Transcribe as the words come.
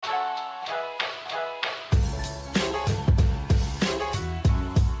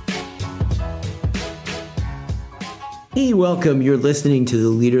Hey, welcome. You're listening to the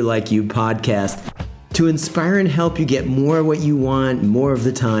Leader Like You podcast to inspire and help you get more of what you want, more of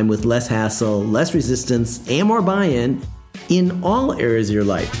the time with less hassle, less resistance, and more buy-in in all areas of your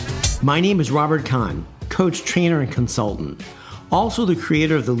life. My name is Robert Kahn, coach, trainer, and consultant, also the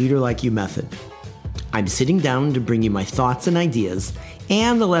creator of the Leader Like You method. I'm sitting down to bring you my thoughts and ideas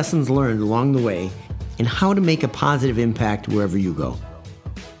and the lessons learned along the way and how to make a positive impact wherever you go.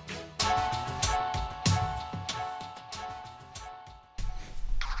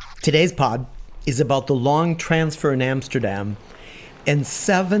 Today's pod is about the long transfer in Amsterdam and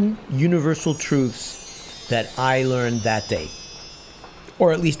 7 universal truths that I learned that day,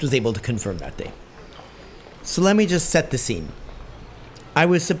 or at least was able to confirm that day. So let me just set the scene. I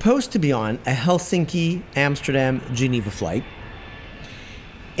was supposed to be on a Helsinki, Amsterdam, Geneva flight,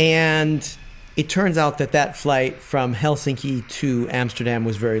 and it turns out that flight from Helsinki to Amsterdam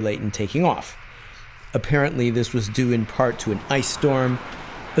was very late in taking off. Apparently, this was due in part to an ice storm,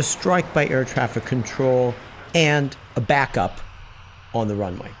 a strike by air traffic control, and a backup on the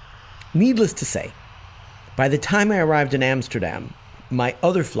runway. Needless to say, by the time I arrived in Amsterdam, my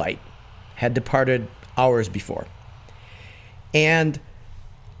other flight had departed hours before. And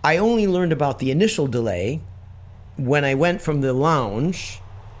I only learned about the initial delay when I went from the lounge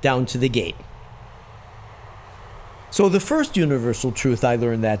down to the gate. So the first universal truth I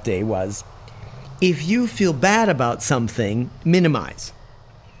learned that day was, if you feel bad about something, minimize.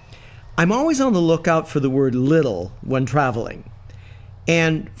 I'm always on the lookout for the word little when traveling.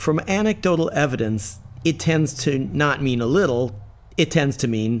 And from anecdotal evidence, it tends to not mean a little, it tends to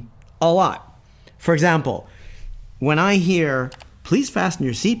mean a lot. For example, when I hear, please fasten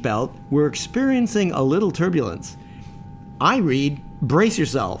your seatbelt, we're experiencing a little turbulence, I read, brace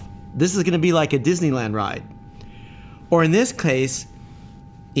yourself. This is going to be like a Disneyland ride. Or in this case,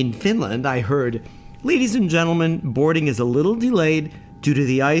 in Finland, I heard, ladies and gentlemen, boarding is a little delayed due to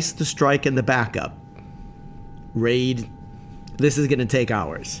the ice, the strike, and the backup. Raid, this is going to take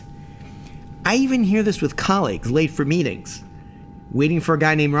hours. I even hear this with colleagues late for meetings, waiting for a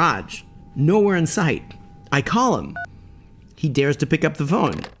guy named Raj, nowhere in sight. I call him. He dares to pick up the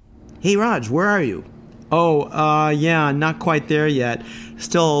phone. Hey Raj, where are you? Yeah, not quite there yet.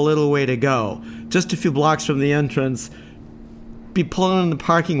 Still a little way to go. Just a few blocks from the entrance. Be pulling in the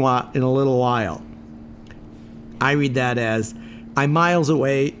parking lot in a little while. I read that as, I'm miles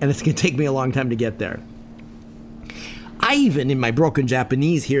away and it's going to take me a long time to get there. I even, in my broken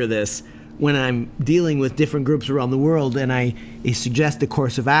Japanese, hear this when I'm dealing with different groups around the world and I suggest a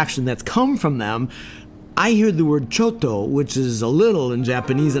course of action that's come from them. I hear the word choto, which is a little in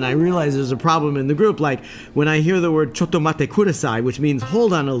Japanese, and I realize there's a problem in the group. Like when I hear the word choto mate kudasai, which means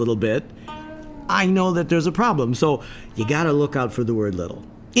hold on a little bit, I know that there's a problem. So you got to look out for the word little.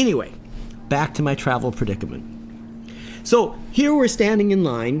 Anyway, back to my travel predicament. So here we're standing in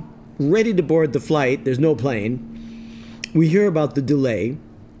line, ready to board the flight. There's no plane. We hear about the delay.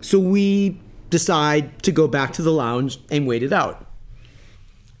 So we decide to go back to the lounge and wait it out.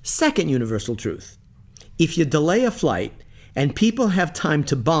 Second universal truth. If you delay a flight and people have time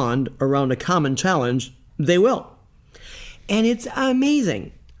to bond around a common challenge, they will. And it's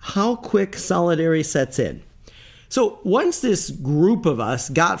amazing how quick solidarity sets in. So once this group of us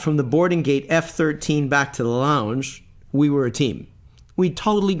got from the boarding gate F13 back to the lounge, we were a team. We'd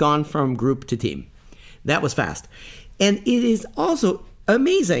totally gone from group to team. That was fast. And it is also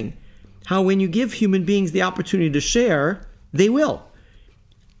amazing how when you give human beings the opportunity to share, they will.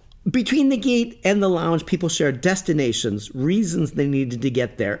 Between the gate and the lounge, people shared destinations, reasons they needed to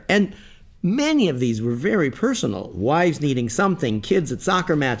get there. And many of these were very personal. Wives needing something, kids at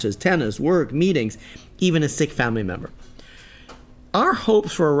soccer matches, tennis, work, meetings, even a sick family member. Our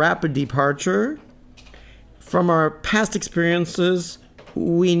hopes for a rapid departure, from our past experiences,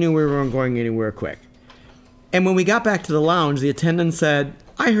 we knew we weren't going anywhere quick. And when we got back to the lounge, the attendant said,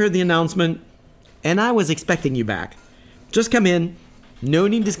 I heard the announcement, and I was expecting you back. Just come in. No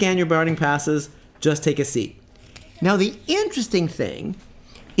need to scan your boarding passes. Just take a seat. Now, the interesting thing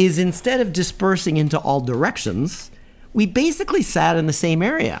is instead of dispersing into all directions, we basically sat in the same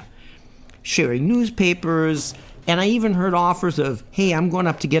area, sharing newspapers, and I even heard offers of, hey, I'm going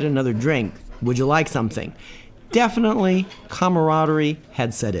up to get another drink. Would you like something? Definitely, camaraderie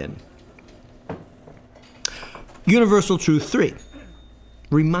had set in. Universal truth 3.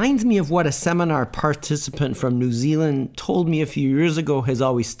 Reminds me of what a seminar participant from New Zealand told me a few years ago has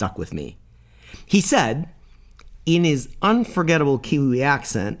always stuck with me. He said, in his unforgettable Kiwi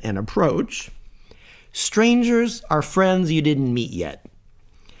accent and approach, strangers are friends you didn't meet yet.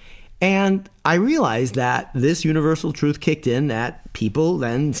 And I realized that this universal truth kicked in, that people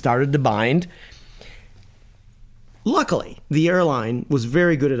then started to bind. Luckily, the airline was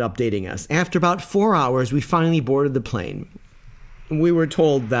very good at updating us. After about 4 hours, we finally boarded the plane. We were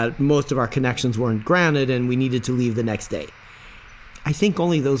told that most of our connections weren't granted and we needed to leave the next day. I think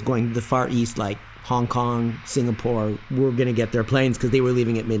only those going to the Far East, like Hong Kong, Singapore, were going to get their planes because they were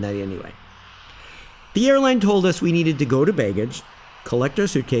leaving at midnight anyway. The airline told us we needed to go to baggage, collect our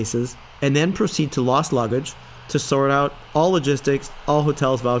suitcases, and then proceed to lost luggage to sort out all logistics, all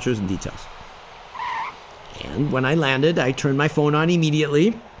hotels, vouchers, and details. And when I landed, I turned my phone on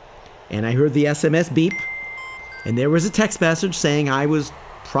immediately, and I heard the SMS beep, and there was a text message saying I was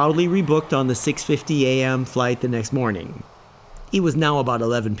proudly rebooked on the 6:50 a.m. flight the next morning. It was now about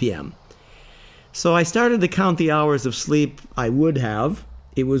 11 p.m. So I started to count the hours of sleep I would have.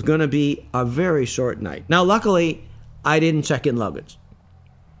 It was going to be a very short night. Now, luckily, I didn't check in luggage.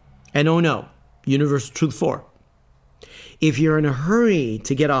 And oh no, Universal Truth 4. If you're in a hurry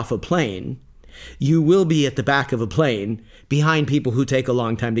to get off a plane, you will be at the back of a plane behind people who take a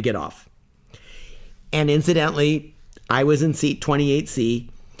long time to get off. And incidentally, I was in seat 28C.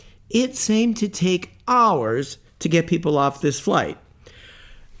 It seemed to take hours to get people off this flight.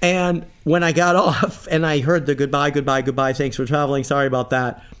 And when I got off and I heard the goodbye, thanks for traveling, sorry about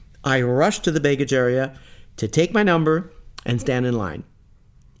that, I rushed to the baggage area to take my number and stand in line.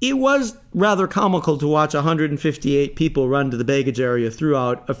 It was rather comical to watch 158 people run to the baggage area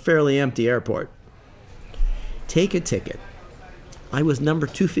throughout a fairly empty airport. Take a ticket. I was number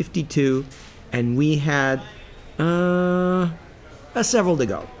 252 and we had several to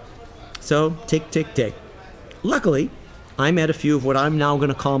go. So, tick. Luckily, I met a few of what I'm now going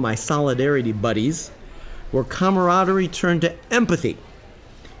to call my solidarity buddies, where camaraderie turned to empathy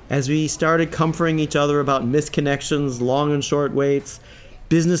as we started comforting each other about misconnections, long and short waits.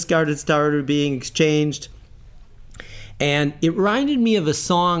 Business cards started being exchanged. And it reminded me of a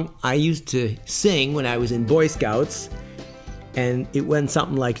song I used to sing when I was in Boy Scouts. And it went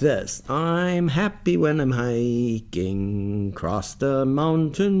something like this. I'm happy when I'm hiking across the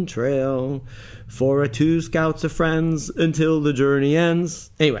mountain trail for 2 scouts of friends until the journey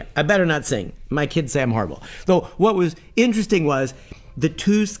ends. Anyway, I better not sing. My kids say I'm horrible. Though what was interesting was the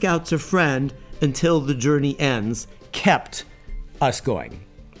 2 scouts of friend until the journey ends kept us going.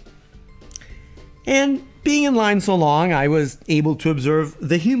 And being in line so long, I was able to observe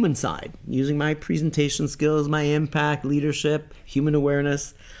the human side. Using my presentation skills, my impact, leadership, human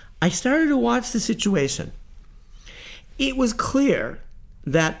awareness, I started to watch the situation. It was clear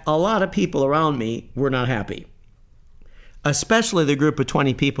that a lot of people around me were not happy, especially the group of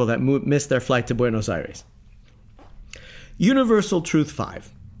 20 people that missed their flight to Buenos Aires. Universal Truth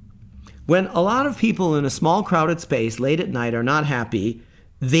 5. When a lot of people in a small crowded space late at night are not happy,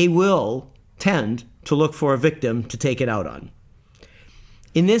 they will tend to look for a victim to take it out on.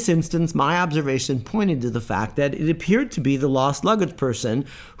 In this instance, my observation pointed to the fact that it appeared to be the lost luggage person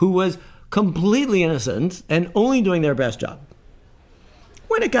who was completely innocent and only doing their best job.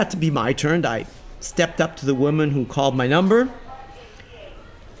 When it got to be my turn, I stepped up to the woman who called my number,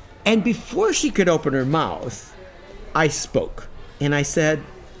 and before she could open her mouth, I spoke, and I said,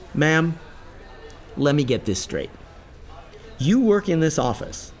 "Ma'am, let me get this straight. You work in this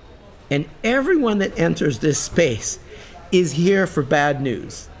office, and everyone that enters this space is here for bad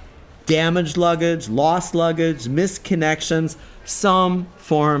news. Damaged luggage, lost luggage, missed connections, some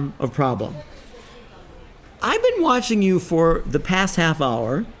form of problem. I've been watching you for the past half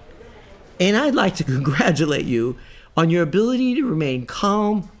hour, and I'd like to congratulate you on your ability to remain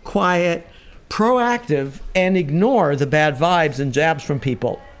calm, quiet, proactive, and ignore the bad vibes and jabs from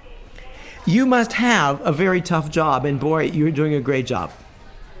people. You must have a very tough job, and boy, you're doing a great job."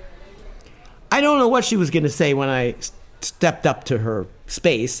 I don't know what she was going to say when I stepped up to her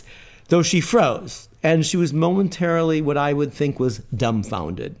space, though she froze, and she was momentarily what I would think was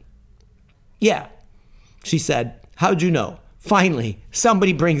dumbfounded. "Yeah," she said. "How'd you know? Finally,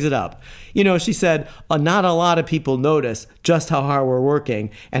 somebody brings it up. You know," she said, "not a lot of people notice just how hard we're working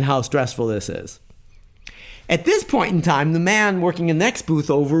and how stressful this is." At this point in time, the man working in the next booth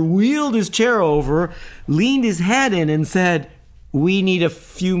over wheeled his chair over, leaned his head in, and said, "We need a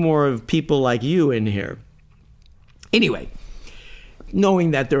few more people like you in here." Anyway,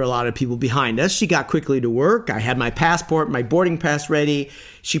 knowing that there were a lot of people behind us, she got quickly to work. I had my passport, my boarding pass ready.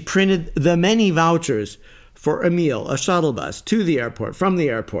 She printed the many vouchers for a meal, a shuttle bus to the airport, from the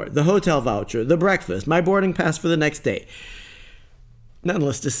airport, the hotel voucher, the breakfast, my boarding pass for the next day.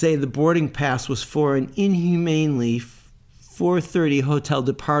 Needless to say, the boarding pass was for an inhumanely 4:30 hotel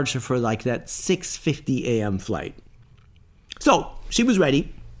departure for like that 6:50 a.m. flight. So she was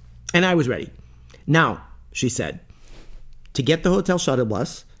ready, and I was ready. "Now," she said, "to get the hotel shuttle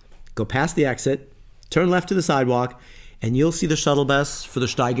bus, go past the exit, turn left to the sidewalk, and you'll see the shuttle bus for the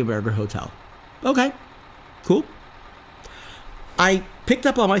Steigenberger Hotel. Okay, cool. I picked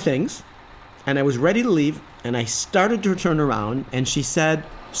up all my things, and I was ready to leave, and I started to turn around, and she said,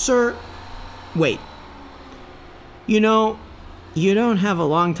 "Sir, wait. You know, you don't have a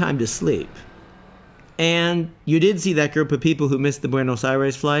long time to sleep. And you did see that group of people who missed the Buenos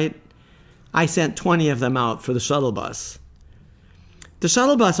Aires flight? I sent 20 of them out for the shuttle bus. The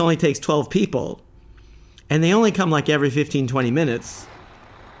shuttle bus only takes 12 people, and they only come like every 15, 20 minutes.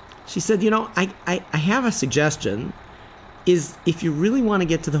 She said, I have a suggestion, is if you really want to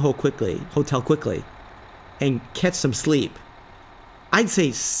get to the hotel quickly and catch some sleep, I'd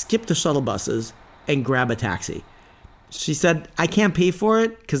say skip the shuttle buses and grab a taxi. She said, I can't pay for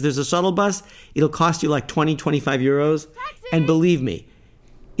it because there's a shuttle bus. It'll cost you like 20, 25 euros. Taxi! And believe me,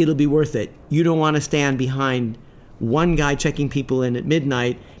 it'll be worth it. You don't want to stand behind one guy checking people in at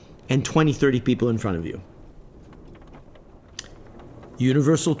midnight and 20, 30 people in front of you.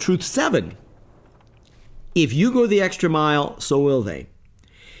 Universal Truth 7. If you go the extra mile, so will they.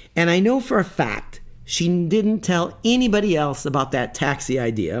 And I know for a fact she didn't tell anybody else about that taxi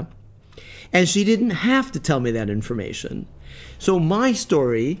idea. And she didn't have to tell me that information. So my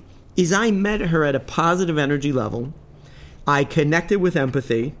story is I met her at a positive energy level. I connected with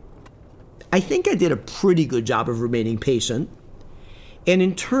empathy. I think I did a pretty good job of remaining patient. And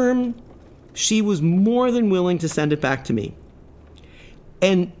in turn, she was more than willing to send it back to me.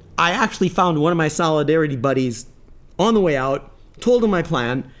 And I actually found one of my solidarity buddies on the way out, told him my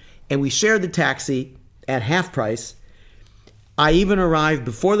plan, and we shared the taxi at half price. I even arrived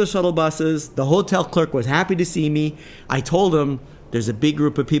before the shuttle buses. The hotel clerk was happy to see me. I told him there's a big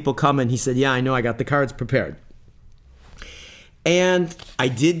group of people coming. He said, yeah, I know, I got the cards prepared. And I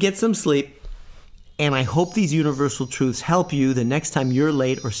did get some sleep. And I hope these universal truths help you the next time you're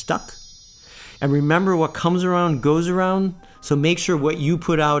late or stuck. And remember, what comes around goes around. So make sure what you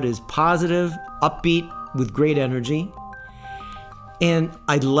put out is positive, upbeat, with great energy. And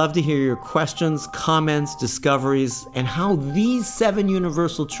I'd love to hear your questions, comments, discoveries, and how these 7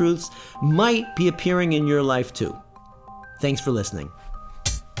 universal truths might be appearing in your life too. Thanks for listening.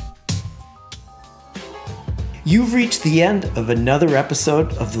 You've reached the end of another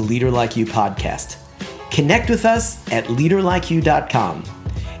episode of the Leader Like You podcast. Connect with us at leaderlikeyou.com.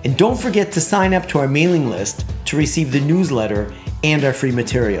 And don't forget to sign up to our mailing list to receive the newsletter and our free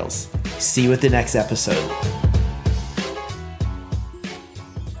materials. See you at the next episode.